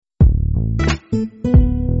Welcome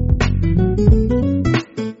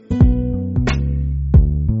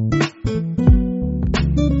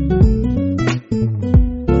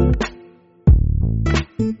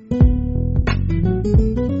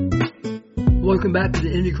back to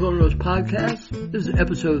the Indy Cornrows podcast. This is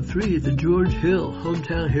episode 3, the George Hill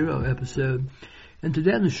Hometown Hero episode. And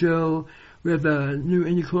today on the show, we have a new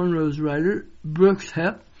Indy Cornrows writer, Brooks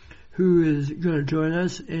Hepp, who is going to join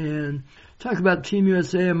us and talk about Team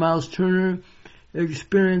USA and Miles Turner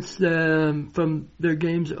experience from their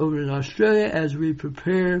games over in Australia as we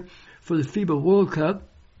prepare for the FIBA World Cup,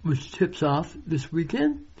 which tips off this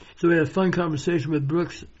weekend. So we had a fun conversation with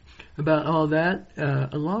Brooks about all that,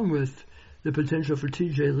 along with the potential for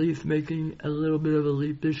TJ Leaf making a little bit of a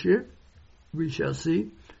leap this year. We shall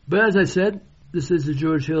see. But as I said, this is the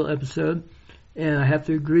George Hill episode, and I have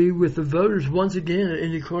to agree with the voters once again at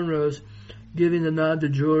Indy Cornrows, giving the nod to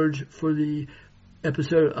George for the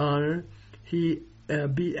episode honor. He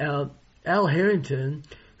beat out Al Harrington,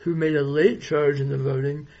 who made a late charge in the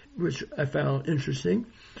voting, which I found interesting.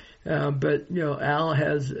 But, Al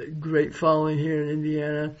has a great following here in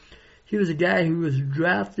Indiana. He was a guy who was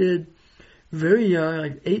drafted very young,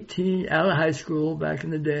 like 18, out of high school back in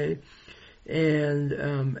the day,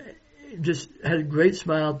 and just had a great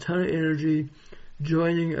smile, ton of energy,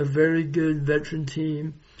 joining a very good veteran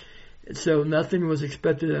team. So nothing was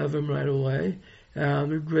expected of him right away. There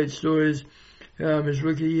were great stories. His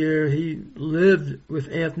rookie year, he lived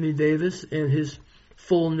with Anthony Davis and his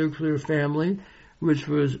full nuclear family, which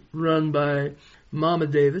was run by Mama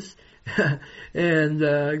Davis, and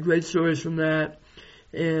great stories from that.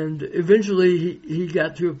 And eventually he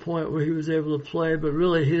got to a point where he was able to play, but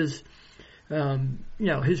really his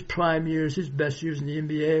his prime years, his best years in the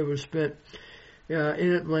NBA were spent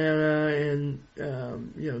in Atlanta and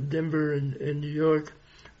Denver and New York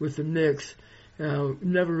with the Knicks.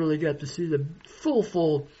 Never really got to see the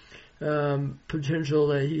full potential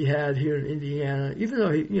that he had here in Indiana, even though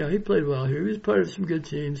he played well here. He was part of some good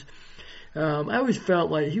teams. I always felt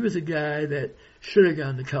like he was a guy that should have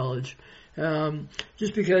gone to college.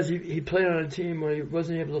 Just because he played on a team where he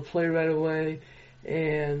wasn't able to play right away,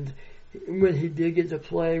 and when he did get to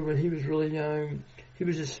play when he was really young, he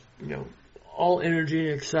was just all energy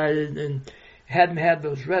and excited, and hadn't had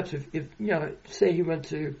those reps. If say he went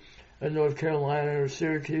to North Carolina or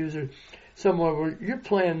Syracuse or somewhere where you're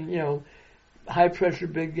playing high pressure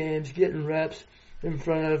big games, getting reps in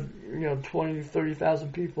front of 20,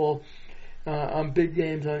 30,000 people. On big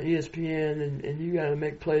games on ESPN, and you got to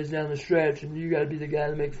make plays down the stretch, and you got to be the guy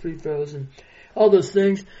to make free throws and all those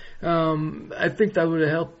things. I think that would have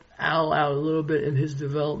helped Al out a little bit in his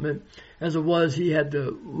development. As it was, he had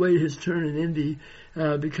to wait his turn in Indy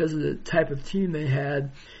because of the type of team they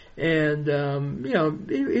had. And,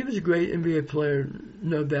 he was a great NBA player,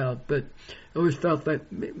 no doubt, but I always felt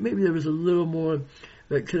that maybe there was a little more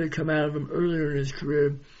that could have come out of him earlier in his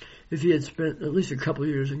career if he had spent at least a couple of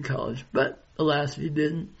years in college. But alas, he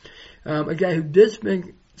didn't. A guy who did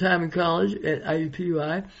spend time in college at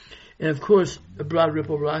IUPUI, and of course, a Broad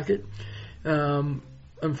Ripple Rocket.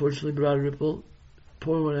 Unfortunately, Broad Ripple,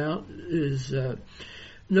 pour one out, is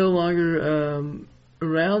no longer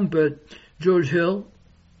around, but George Hill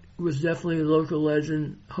was definitely a local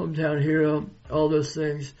legend, hometown hero, all those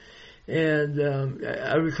things. And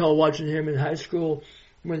I recall watching him in high school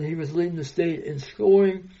when he was leading the state in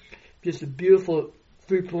scoring. Just a beautiful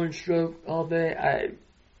three-point stroke all day. I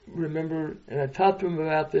remember, and I talked to him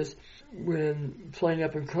about this when playing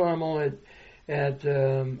up in Carmel at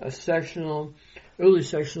a early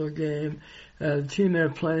sectional game. The team they were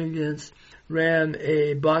playing against ran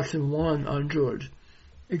a box and one on George,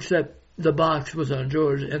 except the box was on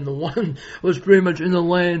George, and the one was pretty much in the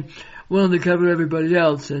lane, wanted to cover everybody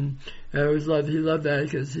else. And I always he loved that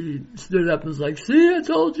because he stood up and was like, "See, I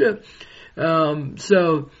told you."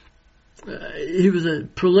 He was a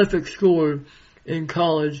prolific scorer in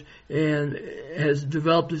college and has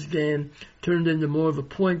developed his game, turned into more of a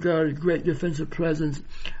point guard, a great defensive presence,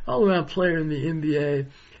 all-around player in the NBA,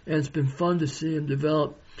 and it's been fun to see him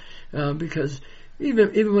develop because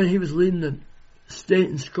even when he was leading the state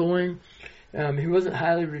in scoring, he wasn't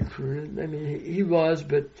highly recruited. I mean, he was,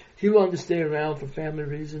 but he wanted to stay around for family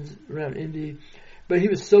reasons around Indy. But he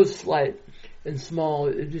was so slight and small,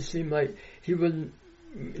 it just seemed like he wouldn't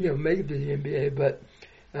make it to the NBA, but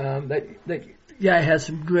that guy has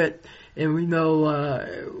some grit, and we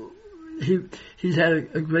know he's had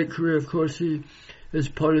a great career. Of course, he is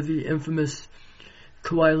part of the infamous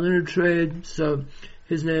Kawhi Leonard trade, so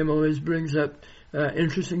his name always brings up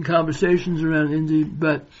interesting conversations around Indy,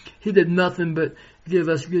 but he did nothing but give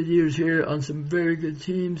us good years here on some very good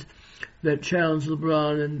teams. that challenged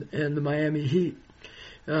LeBron and the Miami Heat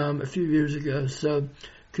a few years ago. So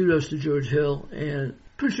kudos to George Hill, and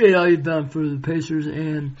appreciate all you've done for the Pacers,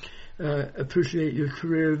 and appreciate your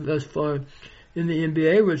career thus far in the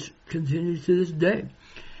NBA, which continues to this day.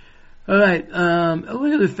 All right,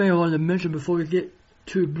 one other thing I wanted to mention before we get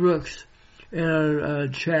to Brooks in our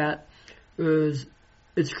chat was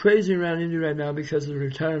it's crazy around Indy right now because of the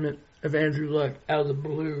retirement of Andrew Luck out of the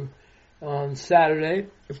blue on Saturday,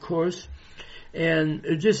 of course. And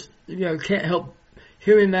it just, can't help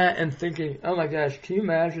hearing that and thinking, oh my gosh, can you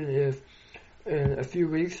imagine if in a few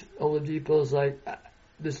weeks Oladipo's like,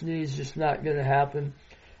 this knee's just not going to happen.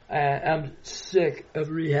 I'm sick of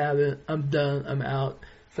rehabbing. I'm done. I'm out.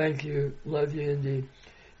 Thank you. Love you, Indy.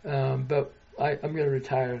 But I'm going to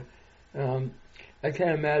retire. I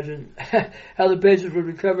can't imagine how the Pacers would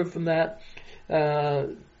recover from that.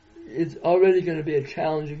 It's already going to be a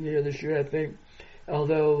challenging year this year, I think.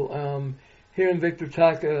 Although hearing Victor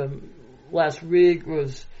talk last week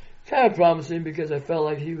was kind of promising because I felt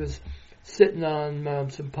like he was sitting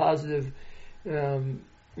on some positive,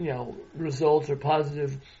 results or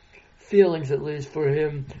positive feelings at least for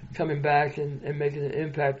him coming back and making an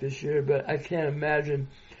impact this year. But I can't imagine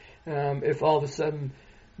if all of a sudden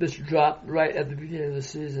this dropped right at the beginning of the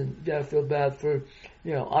season. Gotta feel bad for,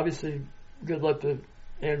 obviously good luck to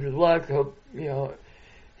Andrew Luck. Hope,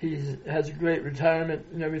 he has a great retirement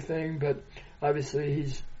and everything, but obviously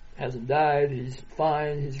he's hasn't died. He's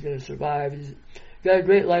fine. He's going to survive. He's got a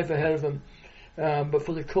great life ahead of him. But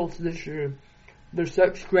for the Colts this year, they're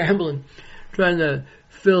stuck scrambling, trying to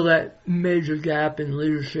fill that major gap in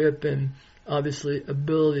leadership and obviously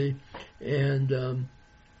ability. And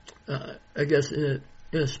I guess in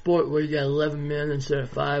a sport where you got 11 men instead of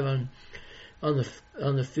 5 on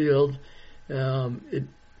the field, it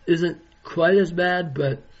isn't quite as bad,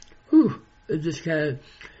 but it just kind of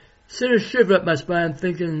sent a shiver up my spine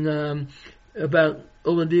thinking about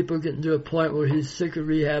Oladipo getting to a point where he's sick of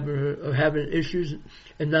rehab or having issues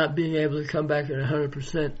and not being able to come back at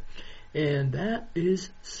 100%. And that is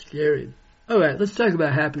scary. All right, let's talk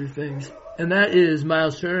about happier things. And that is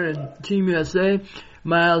Miles Turner and Team USA.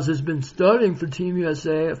 Miles has been starting for Team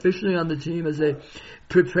USA, officially on the team as they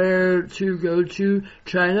prepare to go to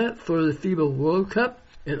China for the FIBA World Cup.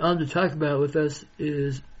 And on to talk about it with us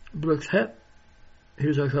is Brooks Hepp.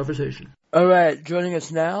 Here's our conversation. All right, joining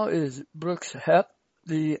us now is Brooks Hepp,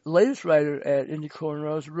 the latest writer at Indy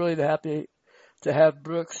Cornrows. Really happy to have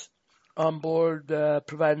Brooks on board,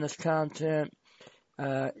 providing us content.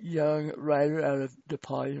 Young writer out of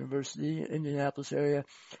DePaul University, Indianapolis area,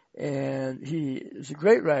 and he is a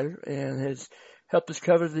great writer and has helped us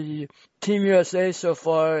cover the Team USA so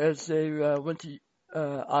far as they went to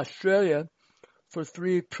Australia for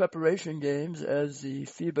 3 preparation games, as the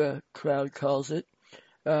FIBA crowd calls it,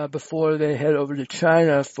 before they head over to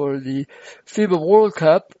China for the FIBA World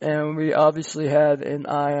Cup. And we obviously had an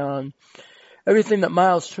eye on everything that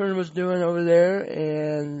Miles Turner was doing over there,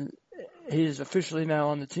 and he's officially now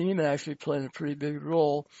on the team and actually playing a pretty big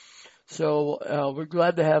role. So we're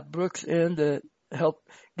glad to have Brooks in to help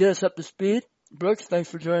get us up to speed. Brooks, thanks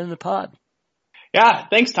for joining the pod. Yeah,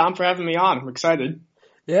 thanks, Tom, for having me on. I'm excited.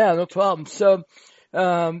 Yeah, no problem. So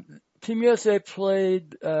Team USA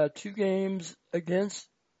played 2 games against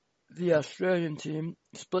the Australian team,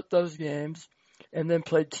 split those games, and then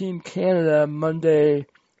played Team Canada Monday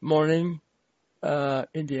morning,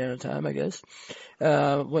 Indiana time, I guess.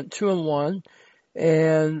 Went 2-1,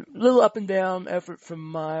 and a little up and down effort from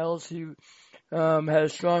Miles. He had a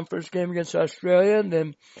strong first game against Australia, and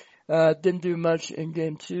then didn't do much in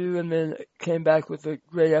game 2, and then came back with a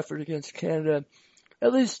great effort against Canada,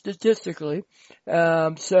 at least statistically.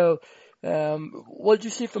 So what did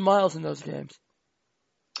you see from Miles in those games?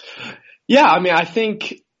 Yeah, I mean, I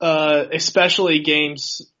think especially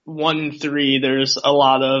games 1 and 3, there's a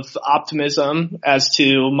lot of optimism as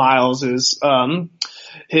to Miles's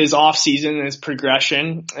his off season and his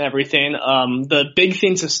progression and everything. The big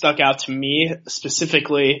things that stuck out to me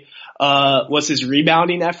specifically was his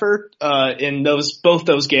rebounding effort in both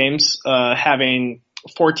those games, having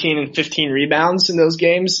 14 and 15 rebounds in those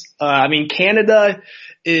games. I mean, Canada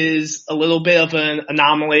is a little bit of an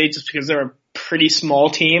anomaly just because they're a pretty small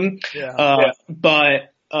team.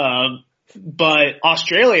 But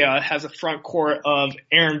Australia has a front court of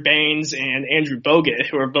Aaron Baines and Andrew Bogut,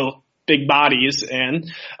 who are both big bodies.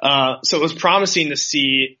 And so it was promising to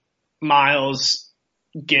see Miles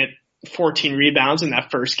get 14 rebounds in that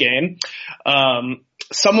first game.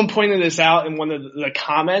 Someone pointed this out in one of the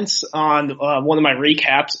comments on one of my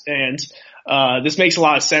recaps, and this makes a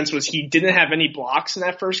lot of sense, was he didn't have any blocks in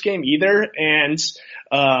that first game either. And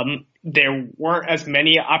there weren't as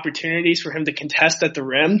many opportunities for him to contest at the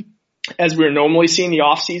rim as we were normally seeing the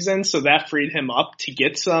offseason. So that freed him up to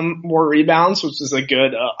get some more rebounds, which is a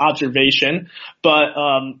good observation. But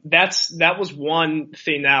that was one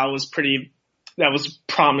thing that was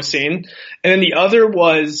promising. And then the other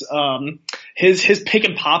was his pick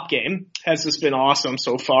and pop game has just been awesome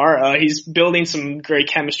so far. He's building some great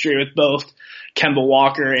chemistry with both Kemba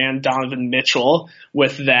Walker and Donovan Mitchell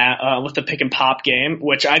with the pick and pop game,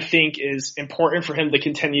 which I think is important for him to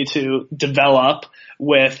continue to develop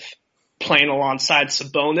with playing alongside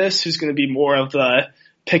Sabonis, who's going to be more of the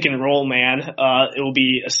pick and roll man. It will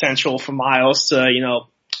be essential for Miles to,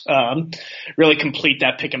 really complete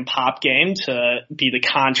that pick and pop game to be the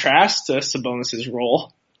contrast to Sabonis's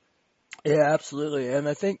role. Yeah, absolutely. And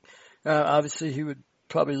I think, obviously he would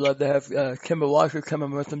probably love to have, Kemba Walker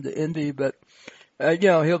coming with him to Indy, but,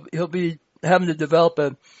 he'll be having to develop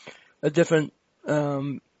a different,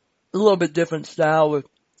 a little bit different style with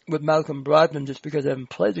Malcolm Brogdon just because they haven't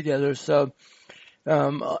played together. So,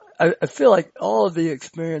 I feel like all of the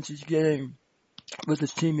experience he's getting with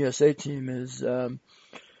this Team USA team is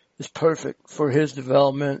perfect for his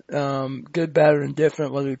development. Good, bad, or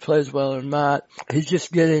indifferent, whether he plays well or not. He's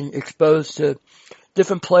just getting exposed to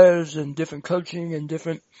different players and different coaching and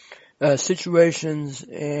different situations,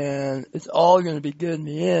 and it's all going to be good in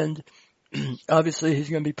the end. Obviously, he's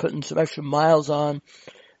going to be putting some extra miles on.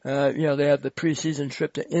 They have the preseason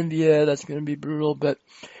trip to India. That's going to be brutal, but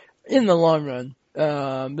in the long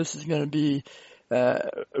run, this is going to be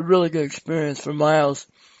a really good experience for Miles.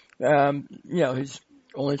 He's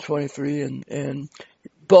only 23 and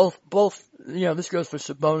both, this goes for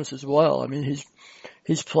Sabonis as well. I mean,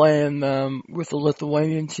 he's playing, with the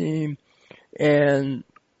Lithuanian team and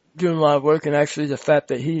doing a lot of work, and actually the fact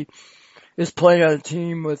that he is playing on a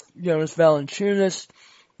team with, Jonas Valanciunas,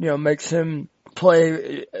 makes him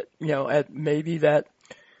play, at maybe that,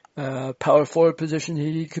 power forward position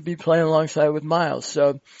he could be playing alongside with Miles.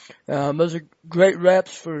 So, those are great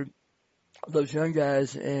reps for those young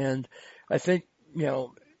guys, and I think,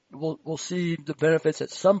 we'll see the benefits at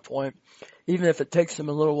some point, even if it takes them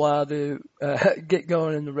a little while to get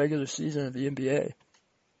going in the regular season of the NBA.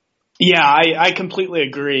 Yeah, I completely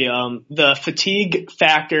agree. The fatigue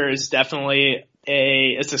factor is definitely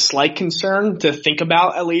it's a slight concern to think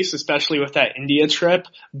about, at least, especially with that India trip.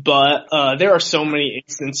 But there are so many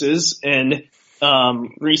instances in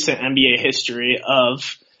recent NBA history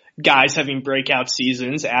of guys having breakout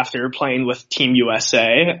seasons after playing with Team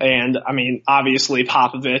USA. And I mean, obviously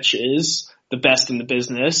Popovich is the best in the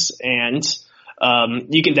business, and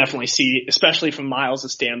you can definitely see, especially from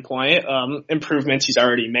Miles' standpoint, improvements he's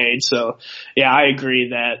already made. So yeah, I agree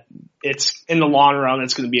that it's in the long run,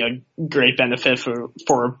 it's going to be a great benefit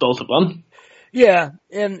for both of them. Yeah.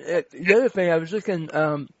 And the other thing I was looking,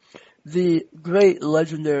 the great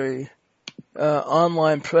legendary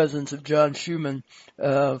online presence of John Schumann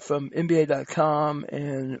from NBA.com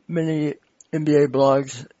and many NBA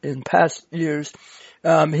blogs in past years.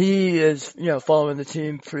 He is, following the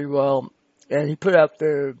team pretty well, and he put out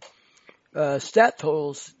their stat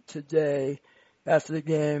totals today after the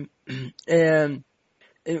game, and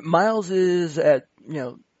Miles is at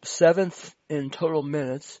 7th in total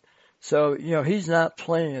minutes. So he's not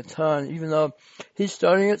playing a ton, even though he's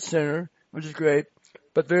starting at center, which is great.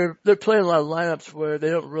 But they're playing a lot of lineups where they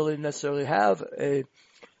don't really necessarily have a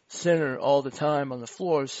center all the time on the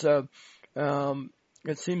floor. So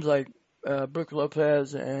it seems like Brook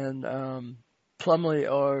Lopez and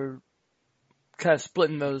Plumlee are kind of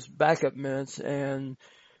splitting those backup minutes, and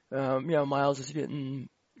Miles is getting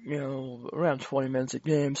around 20 minutes a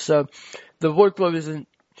game. So the workload isn't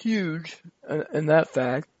huge in that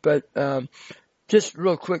fact, but just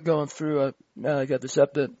real quick going through, now I got this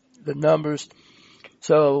up, the numbers.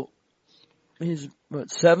 So he's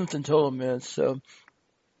 7th in total minutes. So,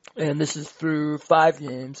 and this is through 5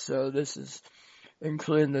 games. So this is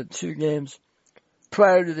including the 2 games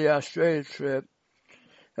prior to the Australia trip.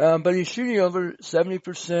 But he's shooting over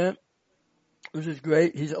 70%, which is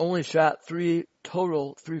great. He's only shot 3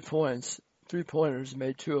 total 3-pointers,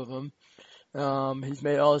 made 2 of them. He's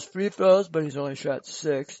made all his free throws, but he's only shot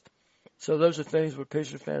 6. So those are things where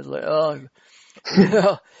Pacers fans are like,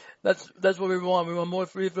 that's what we want. We want more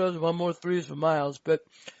free throws. We want more threes for Miles. But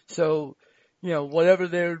so, whatever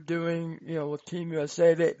they're doing, with Team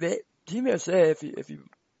USA, Team USA, if you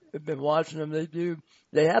have been watching them,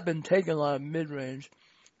 they have been taking a lot of mid-range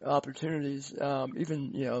opportunities,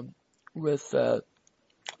 even, with,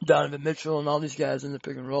 Donovan Mitchell and all these guys in the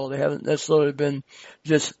pick and roll. They haven't necessarily been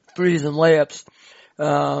just threes and layups.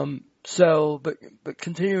 But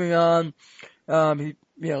continuing on,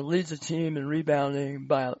 leads the team in rebounding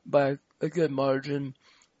by a good margin,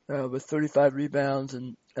 with 35 rebounds,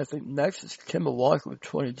 and I think next is Kemba Walker with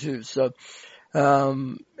 22. So,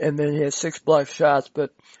 and then he has 6 blocked shots.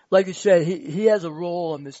 But like you said, he has a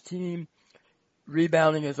role on this team.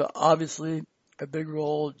 Rebounding is obviously a big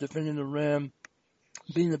role, defending the rim,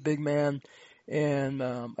 being a big man. And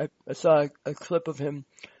I saw a clip of him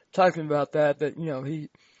talking about that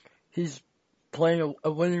he's playing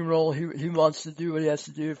a winning role. He wants to do what he has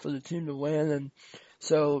to do for the team to win. And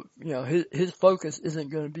so, his focus isn't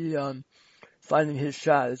going to be on finding his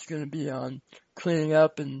shot. It's going to be on cleaning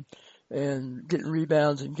up and getting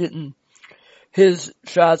rebounds and getting his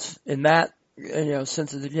shots in that,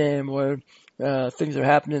 sense of the game where things are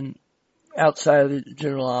happening outside of the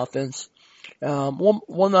general offense.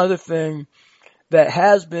 One other thing that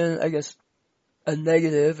has been, I guess, a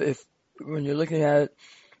negative when you're looking at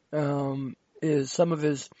it, is some of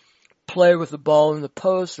his play with the ball in the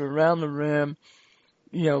post or around the rim.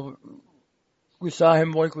 We saw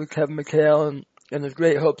him work with Kevin McHale, and there's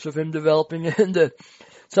great hopes of him developing into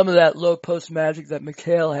some of that low post magic that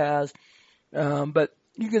McHale has. But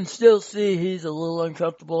you can still see he's a little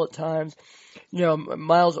uncomfortable at times.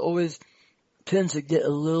 Miles always tends to get a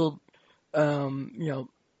little,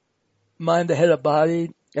 mind ahead of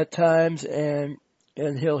body at times, and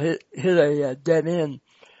he'll hit a dead end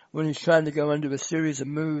when he's trying to go into a series of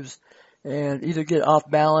moves and either get off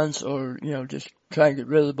balance or, just try and get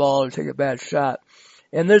rid of the ball or take a bad shot.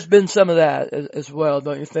 And there's been some of that as well,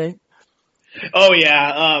 don't you think? Oh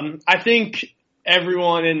yeah. I think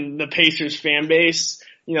everyone in the Pacers fan base,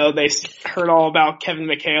 they heard all about Kevin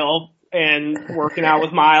McHale and working out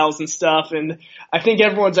with Miles and stuff. And I think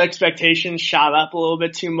everyone's expectations shot up a little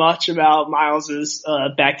bit too much about Miles's,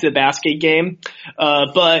 back to the basket game.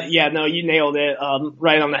 But yeah, no, you nailed it,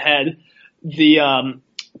 right on the head. The,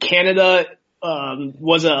 Canada,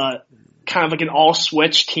 was a kind of like an all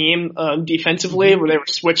switch team, defensively, where they were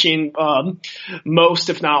switching, most,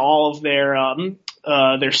 if not all of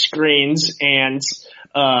their screens. And,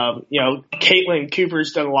 Caitlin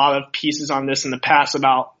Cooper's done a lot of pieces on this in the past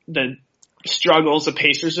about the struggles the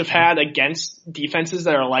Pacers have had against defenses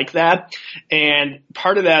that are like that. And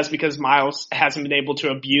part of that is because Miles hasn't been able to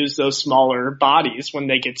abuse those smaller bodies when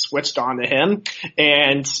they get switched on to him.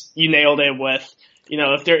 And you nailed it with,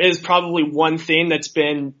 if there is probably one thing that's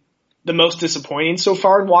been the most disappointing so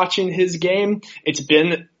far in watching his game, it's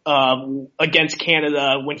been against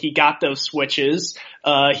Canada when he got those switches.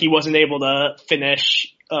 He wasn't able to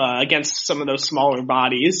finish against some of those smaller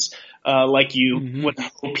bodies like you would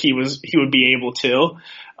hope he would be able to.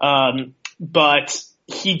 But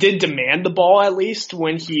he did demand the ball at least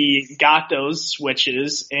when he got those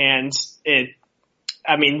switches, and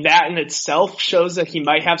that in itself shows that he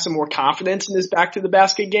might have some more confidence in his back to the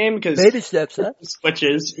basket game, because baby steps, huh?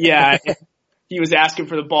 Switches. Yeah. He was asking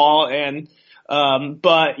for the ball, and,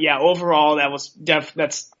 but yeah, overall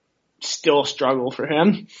that's still a struggle for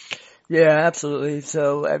him. Yeah, absolutely.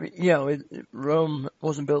 So, Rome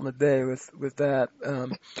wasn't built in a day with that.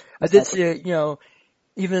 I did see it,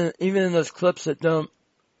 even in those clips that don't,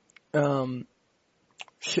 end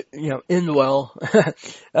well.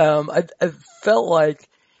 I felt like,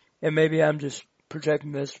 and maybe I'm just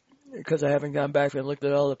projecting this because I haven't gone back and looked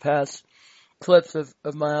at all the past clips of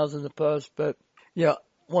Miles in the post, but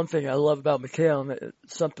one thing I love about McHale, and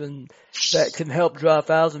something that can help draw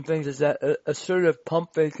fouls and things, is that assertive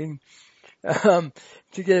pump faking, to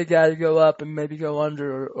get a guy to go up and maybe go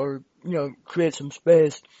under or create some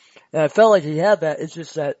space. And I felt like he had that. It's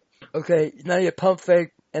just that, okay, now you pump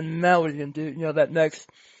fake, and now what are you going to do? That next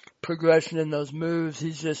progression in those moves,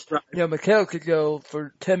 he's just, Right. McHale could go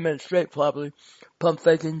for 10 minutes straight probably, pump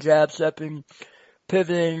faking, jab stepping,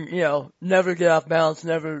 pivoting, never get off balance,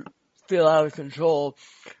 never feel out of control.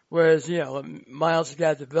 Whereas, Miles has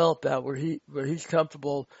got to develop that where he's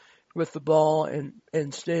comfortable with the ball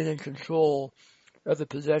and staying in control of the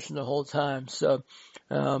possession the whole time. So,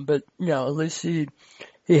 but, at least he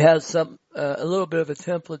has a little bit of a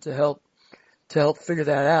template to help figure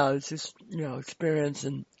that out. It's just, experience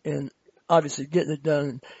and obviously getting it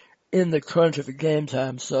done in the crunch of a game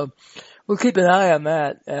time. So we'll keep an eye on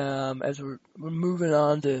that, as we're moving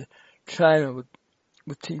on to China with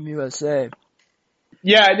Team USA.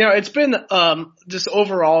 Yeah, it's been, just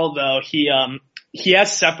overall though, he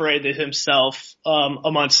has separated himself,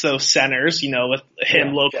 amongst those centers, with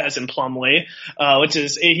him, Lopez and Plumlee, which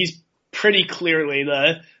is, he's pretty clearly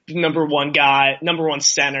the number one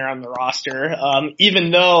center on the roster.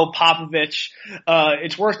 Even though Popovich,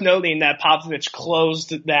 it's worth noting that Popovich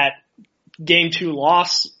closed that Game 2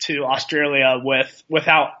 loss to Australia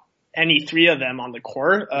without any three of them on the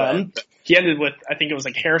court. He ended with, I think it was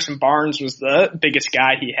like Harrison Barnes was the biggest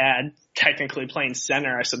guy he had, technically playing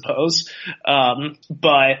center, I suppose.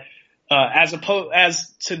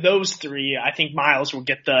 As to those three, I think Miles will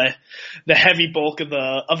get the heavy bulk of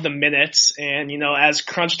the minutes. And, as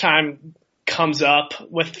crunch time comes up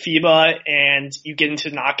with FIBA and you get into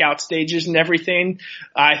knockout stages and everything,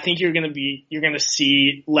 I think you're going to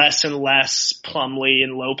see less and less Plumlee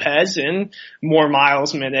and Lopez and more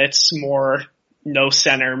Miles minutes, more no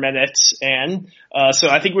center minutes. And, so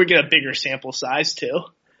I think we get a bigger sample size too.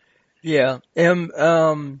 Yeah. And,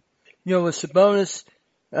 with Sabonis,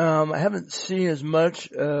 I haven't seen as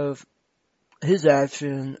much of his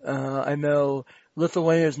action. I know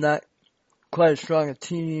Lithuania is not quite as strong a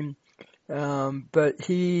team, but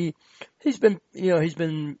he's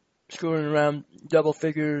been scoring around double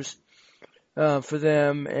figures for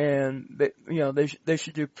them, and they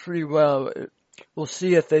should do pretty well. We'll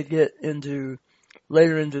see if they get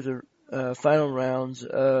later into the final rounds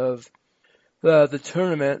of the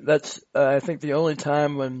tournament. That's I think the only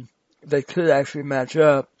time when they could actually match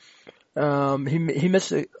up. Sabonis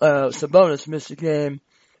missed a game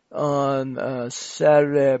on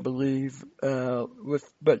Saturday, I believe,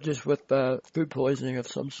 with food poisoning of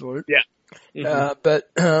some sort. Yeah. Mm-hmm. But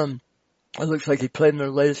it looks like he played in their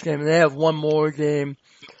latest game, and they have one more game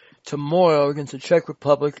tomorrow against the Czech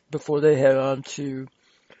Republic before they head on to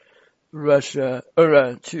Russia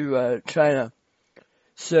or to China.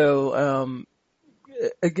 So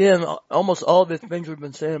again, almost all the things we've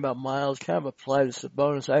been saying about Miles kind of apply to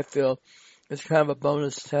Sabonis. I feel it's kind of a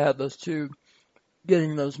bonus to have those two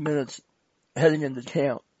getting those minutes heading into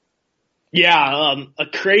camp. Yeah, a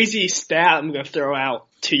crazy stat I'm going to throw out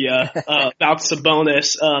to you about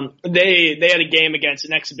Sabonis. They had a game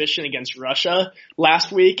an exhibition against Russia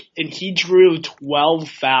last week, and he drew 12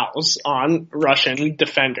 fouls on Russian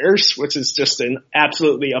defenders, which is just an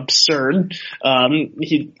absolutely absurd.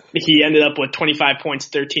 He ended up with 25 points,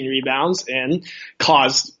 13 rebounds, and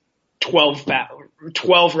caused 12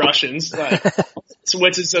 Russians,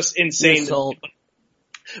 which is just insane.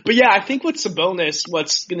 But yeah, I think with Sabonis,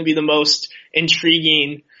 what's going to be the most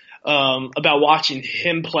intriguing about watching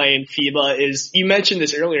him play in FIBA is, you mentioned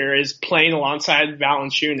this earlier, is playing alongside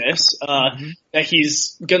Valanciunas, that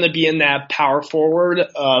he's going to be in that power forward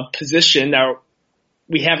position that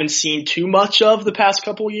we haven't seen too much of the past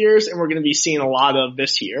couple of years, and we're going to be seeing a lot of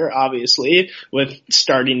this year, obviously, with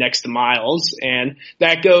starting next to Miles. And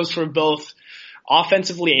that goes for both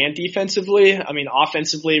offensively and defensively. I mean,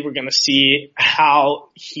 offensively, we're going to see how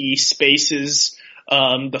he spaces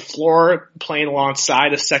the floor playing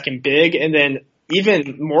alongside a second big, and then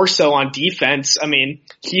even more so on defense. I mean,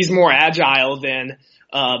 he's more agile than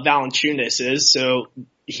Valanciunas is, so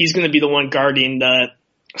he's going to be the one guarding the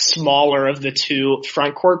smaller of the two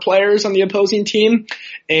front court players on the opposing team.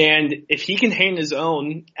 And if he can hang his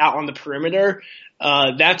own out on the perimeter,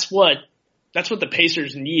 that's what the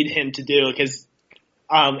Pacers need him to do, because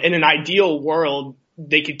in an ideal world,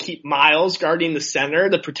 they could keep Miles guarding the center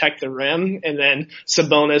to protect the rim, and then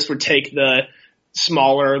Sabonis would take the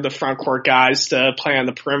smaller, the front court guys to play on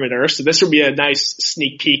the perimeter. So this would be a nice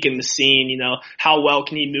sneak peek in the scene. How well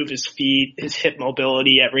can he move his feet, his hip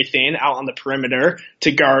mobility, everything out on the perimeter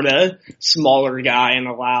to guard a smaller guy and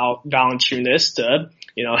allow Valanciunas to,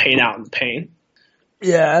 hang out in the paint.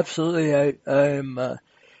 Yeah, absolutely.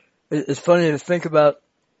 It's funny to think about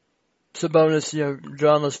Sabonis,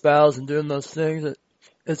 drawing those fouls and doing those things.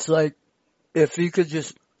 It's like if you could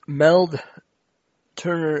just meld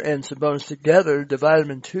Turner and Sabonis together, divide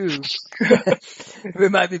them in two,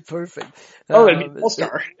 it might be perfect. It'd be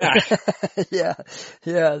all-star. Yeah.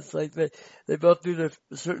 It's like they both do their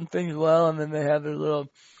certain things well, and then they have their little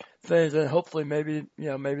things, and hopefully maybe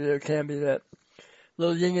there can be that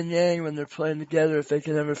little yin and yang when they're playing together, if they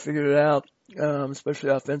can ever figure it out,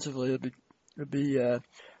 especially offensively. It'd be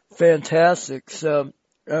fantastic. So,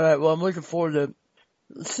 all right. Well, I'm looking forward to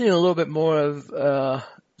seeing a little bit more of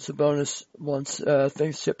Sabonis once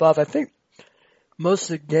things tip off. I think most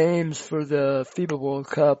of the games for the FIBA World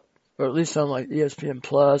Cup, or at least on like ESPN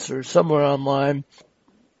Plus or somewhere online,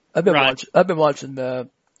 I've been watching the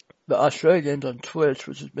Australia games on Twitch,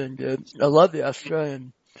 which has been good. I love the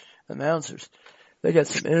Australian announcers. They got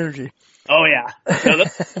some energy. Oh yeah,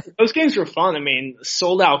 those games were fun. I mean,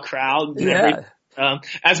 sold out crowd. And everything.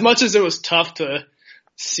 As much as it was tough to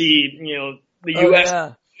see, the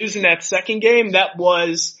U.S. losing that second game, that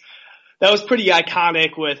was pretty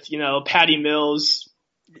iconic with, Patty Mills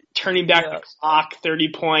turning back the clock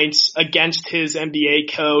 30 points against his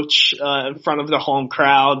NBA coach, in front of the home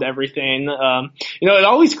crowd, everything. It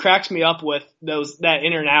always cracks me up with that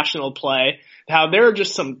international play, how there are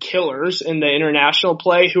just some killers in the international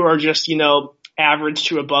play who are just, average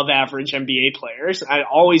to above average NBA players. I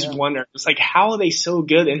always wonder, it's like, how are they so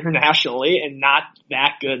good internationally and not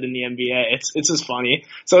that good in the NBA? It's just funny.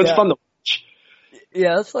 So it's fun to watch.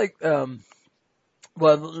 Yeah, it's like,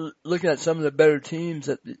 looking at some of the better teams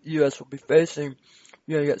that the U.S. will be facing,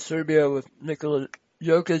 you got Serbia with Nikola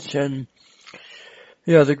Jokic and,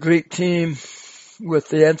 the Greek team with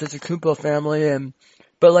the Antetokounmpo family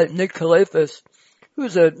but like Nick Kalafis,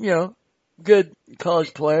 who's a, good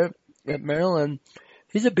college player at Maryland,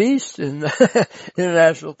 he's a beast in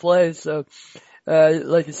international play. So,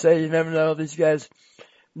 like you say, you never know. These guys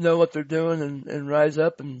know what they're doing and rise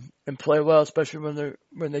up and play well, especially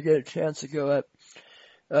when they get a chance to go at,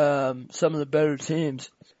 some of the better teams.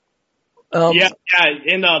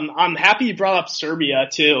 And I'm happy you brought up Serbia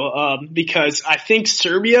too, because I think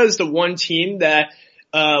Serbia is the one team that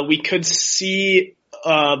we could see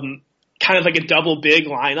kind of like a double big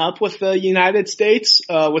lineup with the United States,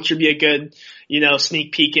 which would be a good,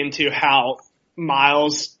 sneak peek into how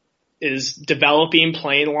Miles is developing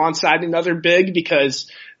playing alongside another big because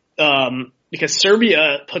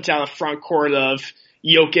Serbia puts out a front court of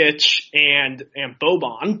Jokic and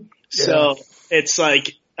Boban. So it's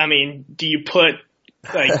like, do you put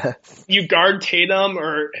you guard Tatum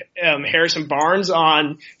or Harrison Barnes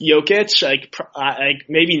on Jokic? Like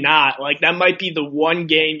maybe not. Like that might be the one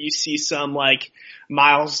game you see some like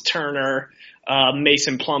Miles Turner,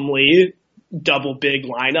 Mason Plumlee double big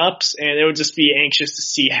lineups, and it would just be anxious to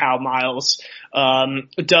see how Miles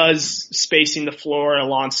does spacing the floor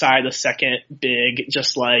alongside a second big,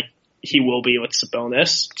 just like he will be with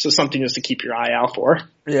Sabonis. So something just to keep your eye out for.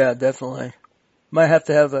 Yeah, definitely. Might have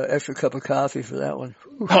to have an extra cup of coffee for that one.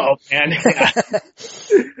 Oh man.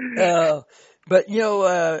 Yeah. But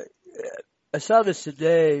I saw this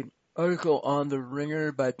today, article on The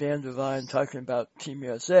Ringer by Dan Devine talking about Team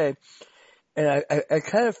USA. And I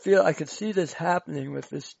kind of feel I could see this happening with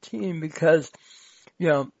this team because,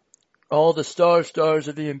 all the stars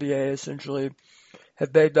of the NBA essentially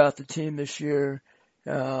have begged off the team this year.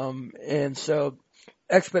 And so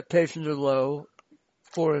expectations are low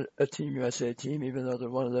for a Team USA team, even though they're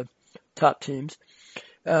one of the top teams.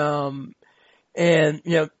 And,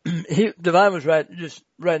 Devine was just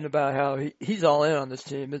writing about how he's all in on this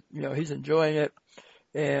team. He's enjoying it.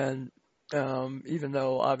 And, even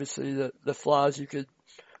though obviously the flaws you could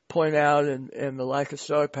point out and the lack of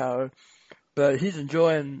star power, but he's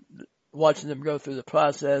enjoying watching them go through the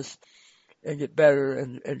process and get better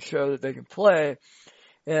and show that they can play.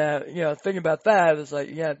 And, thinking about that is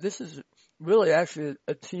like, this is really actually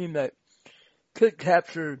a team that could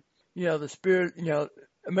capture, the spirit,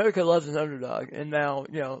 America loves an underdog. And now,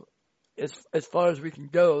 as far as we can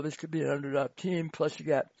go, this could be an underdog team. Plus you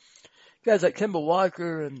got guys like Kemba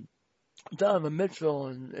Walker and Donovan Mitchell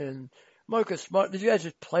and Marcus Smart. These guys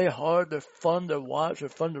just play hard. They're fun to watch. They're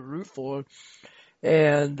fun to root for.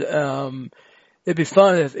 And, it'd be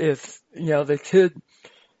fun if, they could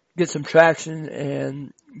get some traction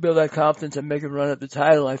and build that confidence and make a run at the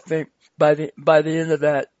title. I think by the end of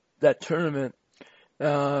that tournament,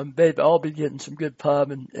 they'd all be getting some good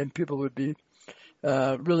pub and people would be,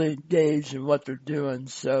 really engaged in what they're doing.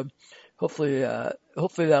 So hopefully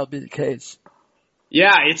that'll be the case.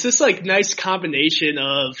 Yeah, it's this like nice combination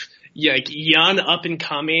of like young up and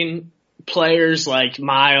coming players like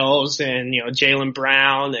Miles and, Jaylen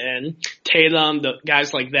Brown and Tatum, the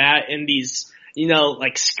guys like that, and these,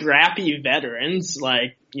 like scrappy veterans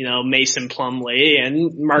like, Mason Plumlee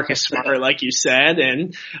and Marcus Smart, like you said,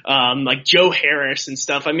 and, like Joe Harris and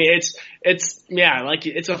stuff.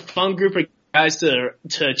 It's a fun group of guys to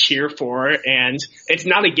cheer for, and it's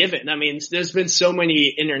not a given. There's been so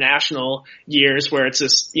many international years where it's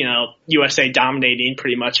just, USA dominating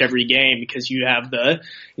pretty much every game because you have the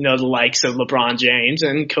likes of LeBron James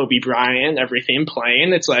and Kobe Bryant, everything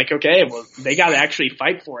playing. It's like, okay, well, they got to actually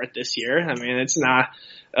fight for it this year. It's not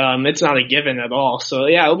a given at all. So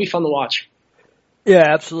yeah, it'll be fun to watch.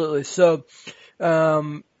 Yeah, absolutely. So,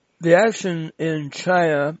 the action in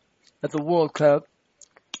China at the World Cup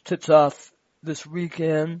tips off this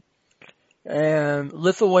weekend, and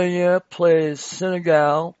Lithuania plays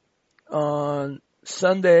Senegal on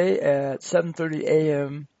Sunday at 7:30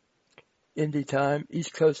 a.m. Indy time,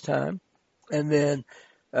 East Coast time, and then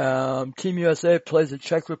Team USA plays the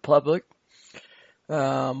Czech Republic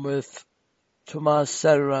with Tomáš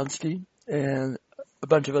Satoranský and a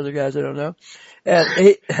bunch of other guys I don't know at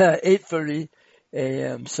 8:30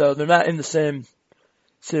 a.m. So they're not in the same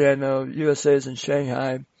city. I know USA is in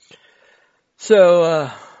Shanghai.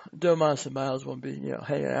 So, Domas and Miles won't be,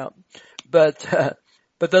 hanging out. But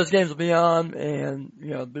those games will be on and,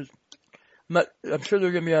 there's I'm sure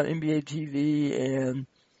they're going to be on NBA TV and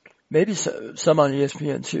maybe some on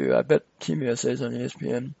ESPN too. I bet Team USA is on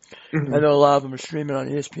ESPN. Mm-hmm. I know a lot of them are streaming on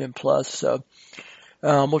ESPN Plus. So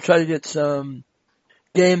we'll try to get some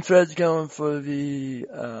game threads going for the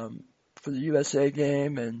USA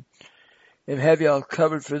game and have y'all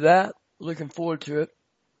covered for that. Looking forward to it.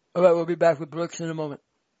 All right, we'll be back with Brooks in a moment.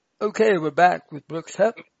 Okay, we're back with Brooks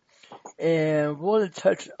Hepp, and we want to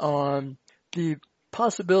touch on the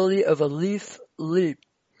possibility of a Leaf leap.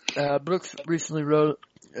 Brooks recently wrote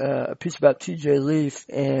a piece about TJ Leaf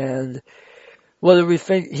and whether we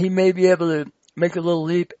think he may be able to make a little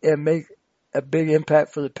leap and make a big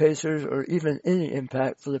impact for the Pacers or even any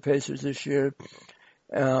impact for the Pacers this year.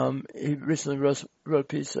 He recently wrote a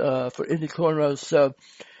piece for Indy Cornrows, so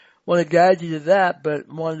want to guide you to that, but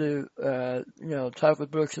wanted to talk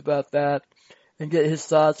with Brooks about that and get his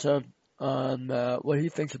thoughts on what he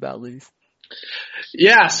thinks about Leaf.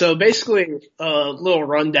 Yeah, so basically a little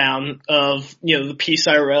rundown of, the piece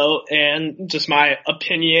I wrote and just my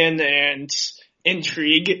opinion and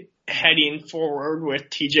intrigue heading forward with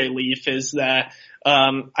TJ Leaf is that,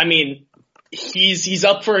 he's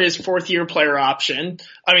up for his fourth year player option.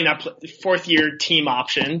 Fourth year team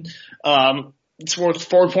option. It's worth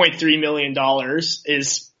 $4.3 million.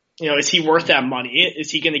 Is he worth that money?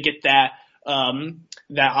 Is he going to get that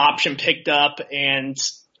option picked up and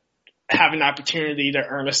have an opportunity to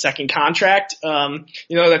earn a second contract?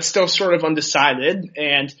 That's still sort of undecided.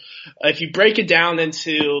 And if you break it down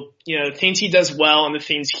into, the things he does well and the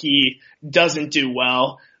things he doesn't do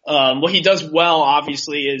well, what he does well,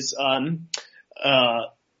 obviously, is,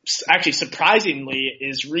 actually surprisingly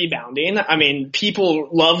is rebounding. I mean, people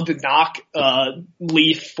love to knock,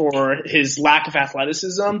 Leaf for his lack of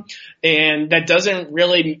athleticism, and that doesn't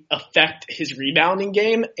really affect his rebounding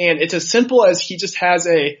game. And it's as simple as he just has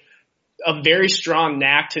a very strong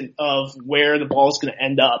knack of where the ball is going to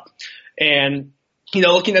end up. And,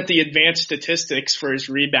 looking at the advanced statistics for his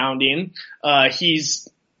rebounding, he's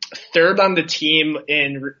third on the team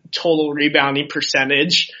in total rebounding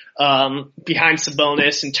percentage, behind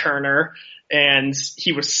Sabonis and Turner. And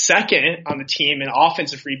he was second on the team in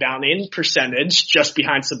offensive rebounding percentage, just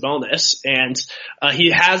behind Sabonis. And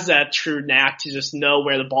he has that true knack to just know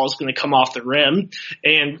where the ball is going to come off the rim.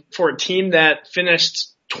 And for a team that finished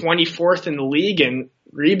 24th in the league in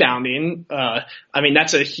rebounding,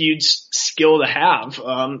 that's a huge skill to have.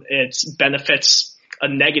 It benefits a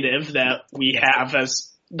negative that we have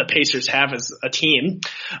as the Pacers have as a team.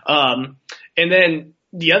 And then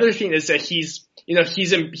the other thing is that he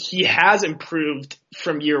has improved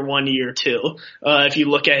from year one to year two. If you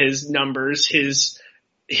look at his numbers, his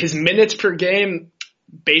minutes per game,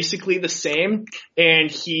 basically the same,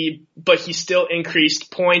 but he still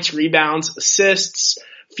increased points, rebounds, assists,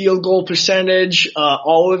 field goal percentage.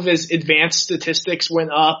 All of his advanced statistics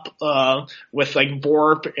went up, with like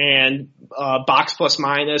VORP and, box plus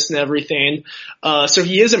minus and everything. So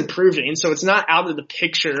he is improving. So it's not out of the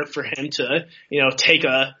picture for him to,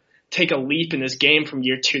 take a leap in his game from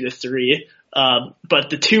year 2 to 3. But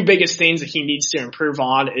the two biggest things that he needs to improve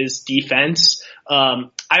on is defense.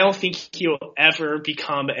 I don't think he'll ever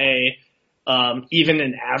become even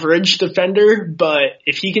an average defender, but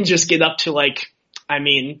if he can just get up to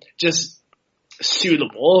just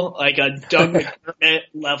suitable, like a Doug McDermott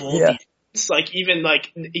level defense,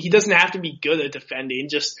 he doesn't have to be good at defending,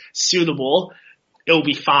 just suitable. It'll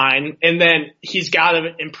be fine. And then he's got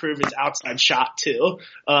to improve his outside shot too.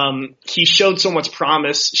 He showed so much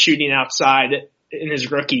promise shooting outside in his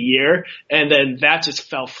rookie year, and then that just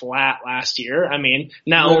fell flat last year.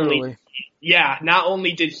 Not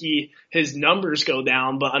only did his numbers go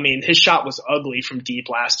down, but his shot was ugly from deep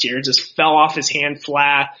last year. Just fell off his hand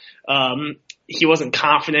flat. He wasn't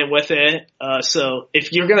confident with it. So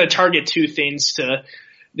if you're going to target two things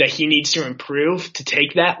that he needs to improve to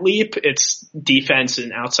take that leap, it's defense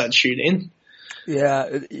and outside shooting.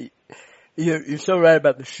 Yeah, you're so right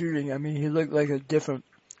about the shooting. He looked like a different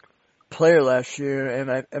player last year,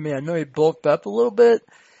 and I know he bulked up a little bit,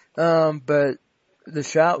 but the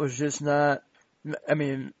shot was just not.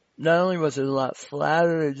 Not only was it a lot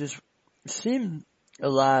flatter, it just seemed a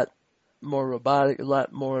lot more robotic, a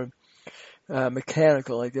lot more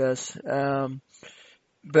mechanical, I guess.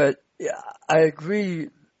 But yeah, I agree.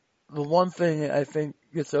 The one thing I think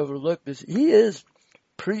gets overlooked is he is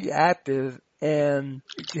pretty active and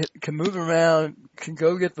can move around, can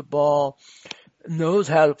go get the ball, knows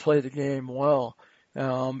how to play the game well.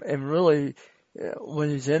 And really,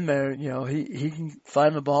 when he's in there, he can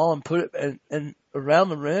find the ball and put it and around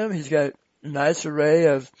the rim. He's got a nice array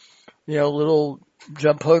of, little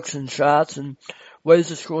jump hooks and shots and ways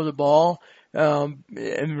to score the ball. And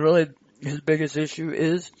really, his biggest issue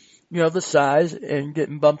is, the size and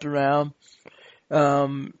getting bumped around.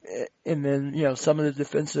 And then, some of the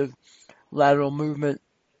defensive lateral movement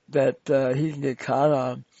that, he can get caught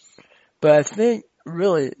on. But I think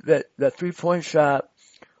really that 3-point shot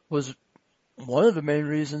was one of the main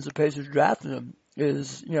reasons the Pacers drafted him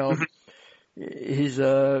is, he's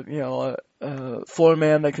a floor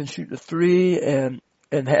man that can shoot the three and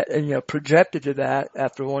projected to that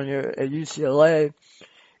after 1 year at UCLA.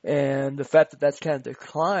 And the fact that that's kind of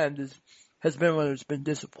declined has been one that's been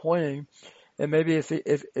disappointing. And maybe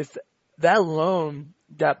if that alone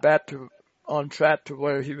got back on track to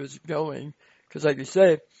where he was going, because like you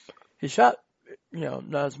say, he shot,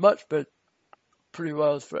 not as much, but pretty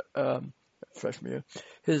well as freshman year,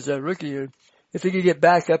 his rookie year. If he could get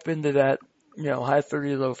back up into that, high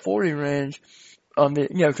 30, low 40 range on the,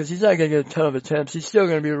 because he's not going to get a ton of attempts. He's still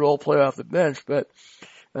going to be a role player off the bench, but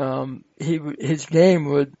his game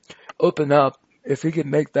would open up if he could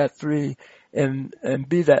make that three and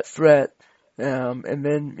be that threat. And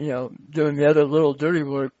then, doing the other little dirty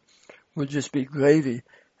work would just be gravy.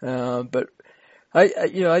 But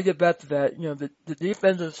I get back to that, the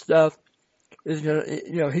defensive stuff is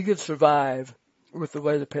gonna, he could survive with the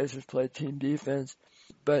way the Pacers play team defense,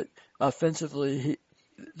 but offensively,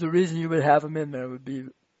 the reason you would have him in there would be,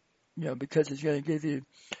 because he's going to give you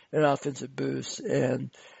an offensive boost,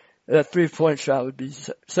 and that 3-point shot would be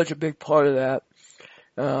such a big part of that.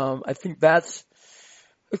 I think that's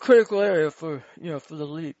a critical area for the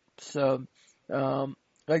league. So,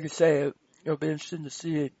 like you say, it'll be interesting to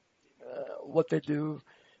see what they do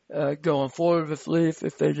going forward with Leaf,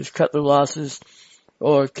 if they just cut their losses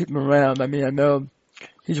or keep him around. I mean, I know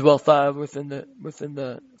he's well thought of within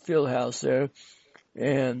the field house there,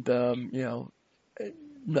 and wouldn't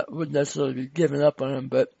necessarily be giving up on him,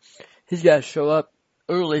 but he's got to show up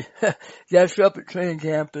early. He's got to show up at training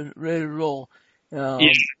camp and ready to roll. Where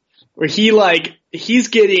he's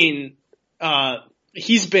getting,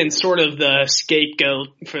 he's been sort of the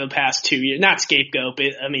scapegoat for the past 2 years. Not scapegoat,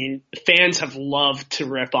 but I mean, fans have loved to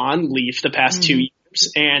rip on Leaf the past 2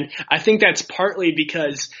 years. And I think that's partly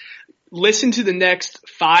because listen to the next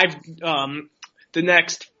five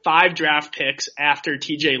draft picks after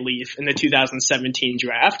TJ Leaf in the 2017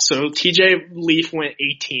 draft. So TJ Leaf went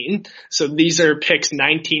 18. So these are picks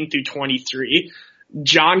 19 through 23.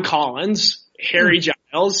 John Collins, Harry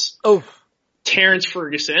Giles, Terrence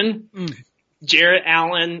Ferguson, Jarrett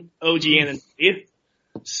Allen, OG Anunoby.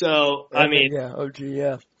 So, I mean, OG,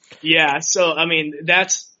 yeah. Yeah. So, I mean,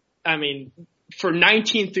 for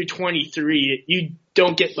 19 through 23, you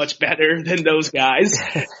don't get much better than those guys.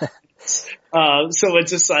 So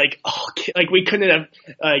it's just we couldn't have,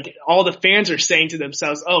 all the fans are saying to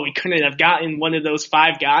themselves, we couldn't have gotten one of those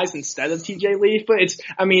 5 guys instead of TJ Leaf. But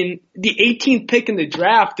the 18th pick in the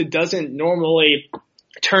draft, it doesn't normally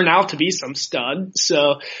turn out to be some stud.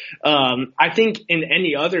 So, I think in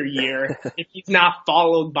any other year, if he's not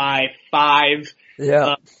followed by 5,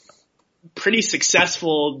 pretty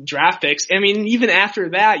successful draft picks. I mean, even after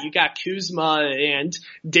that, you got Kuzma and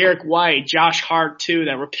Derek White, Josh Hart too,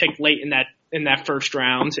 that were picked late in that first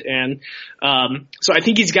round. And, so I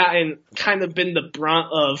think he's been the brunt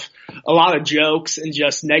of a lot of jokes and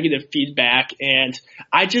just negative feedback. And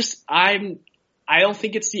I don't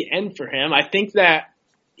think it's the end for him. I think that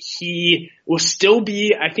he'll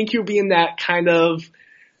be in that kind of,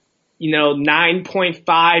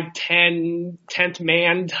 9.5, 10th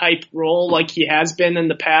man type role like he has been in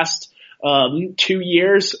the past 2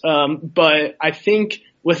 years. But I think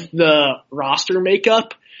with the roster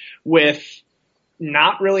makeup, with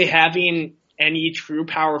not really having any true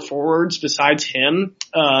power forwards besides him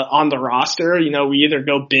on the roster, we either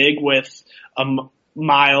go big with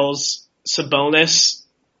Miles, Sabonis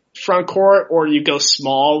front court, or you go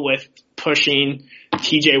small with pushing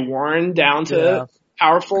TJ Warren down to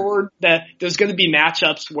power forward. That there's going to be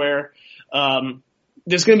matchups where TJ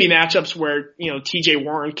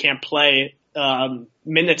Warren can't play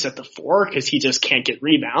minutes at the 4 because he just can't get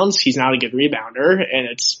rebounds. He's not a good rebounder, and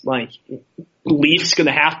it's like Leaf's going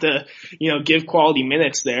to have to give quality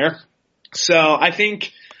minutes there. So I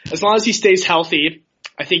think as long as he stays healthy,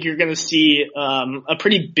 I think you're going to see a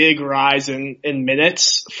pretty big rise in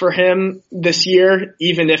minutes for him this year,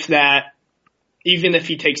 even if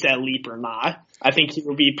he takes that leap or not. I think he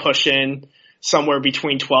will be pushing somewhere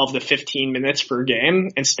between 12 to 15 minutes per game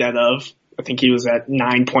instead of, I think he was at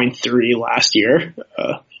 9.3 last year.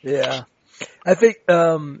 Yeah. I think,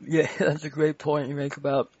 that's a great point you make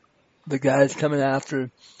about the guys coming after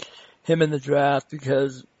him in the draft,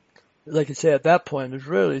 because like I say, at that point, there's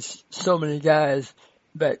really so many guys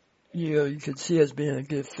that, you could see as being a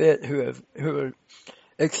good fit who are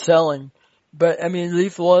excelling. But I mean,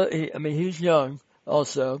 Leaf, he's young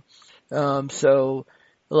also. So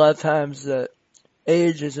a lot of times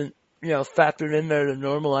age isn't, factored in there to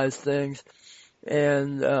normalize things.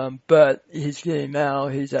 And, but he's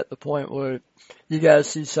he's at the point where you gotta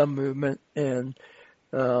see some movement. And,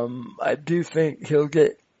 I do think he'll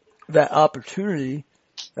get that opportunity,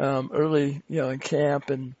 early, in camp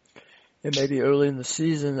and maybe early in the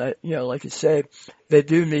season. Like you say, they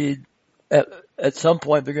do need, at some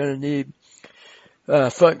point they're going to need,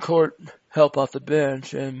 front court help off the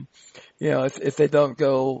bench. And, if they don't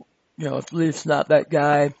go, if Leaf's not that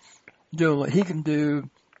guy doing what he can do,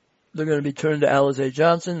 they're going to be turned to Alize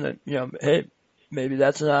Johnson. That, hey, maybe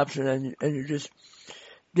that's an option. And you're just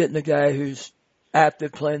getting a guy who's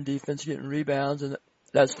active, playing defense, getting rebounds, and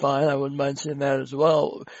that's fine. I wouldn't mind seeing that as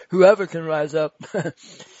well. Whoever can rise up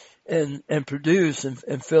and produce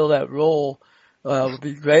and fill that role, would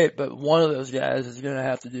be great. But one of those guys is going to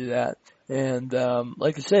have to do that. And,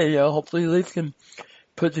 like I say, hopefully Leaf can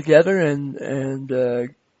put together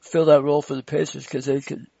and fill that role for the Pacers, because they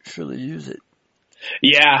could surely use it.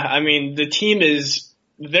 Yeah, I mean, the team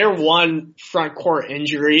they're one front court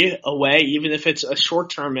injury away, even if it's a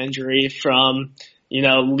short-term injury from,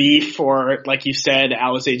 Leaf or, like you said,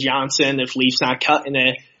 Alize Johnson, if Leaf's not cutting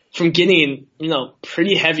it, from getting,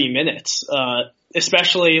 pretty heavy minutes.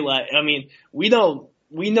 Especially we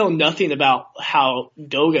know nothing about how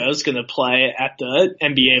Goga is going to play at the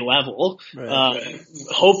NBA level. Right.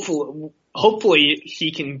 Hopefully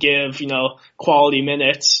he can give, quality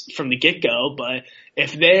minutes from the get-go, but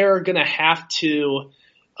if they're going to have to,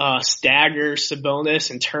 stagger Sabonis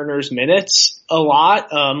and Turner's minutes a lot,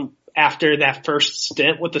 after that first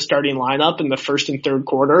stint with the starting lineup in the first and third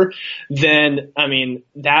quarter, then,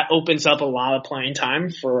 that opens up a lot of playing time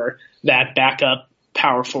for that backup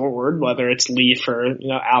power forward, whether it's Leaf or,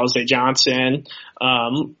 Alize Johnson.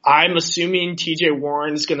 I'm assuming TJ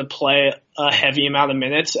Warren's going to play a heavy amount of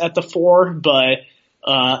minutes at the 4, but,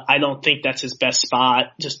 I don't think that's his best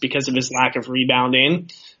spot just because of his lack of rebounding.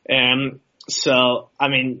 And so,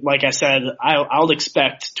 like I said, I'll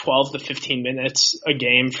expect 12 to 15 minutes a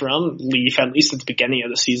game from Leaf, at least at the beginning of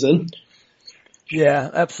the season. Yeah,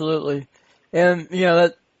 absolutely. And,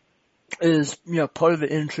 that is, part of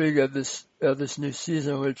the intrigue of this new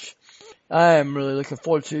season, which I am really looking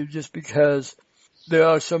forward to, just because there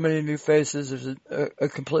are so many new faces. There's a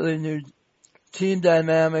completely new team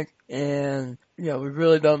dynamic, and, we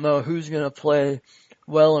really don't know who's going to play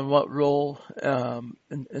well in what role,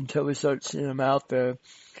 until we start seeing them out there.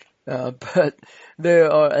 But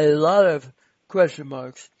there are a lot of question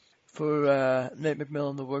marks for, Nate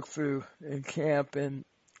McMillan to work through in camp and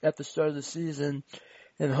at the start of the season,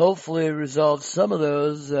 and hopefully resolve some of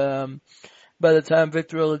those, by the time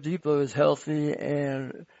Victor Oladipo is healthy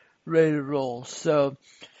and ready to roll. So,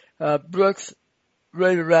 Brooks,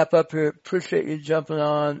 ready to wrap up here. Appreciate you jumping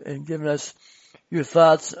on and giving us your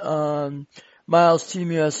thoughts on Miles,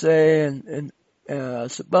 Team USA, and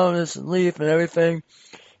Sabonis and Leaf and everything.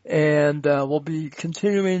 And we'll be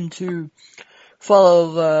continuing to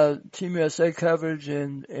follow Team USA coverage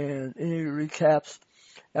and any recaps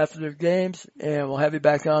after their games, and we'll have you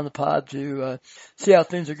back on the pod to see how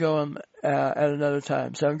things are going at another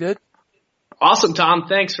time. Sound good? Awesome, Tom.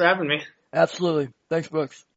 Thanks for having me. Absolutely. Thanks, Brooks.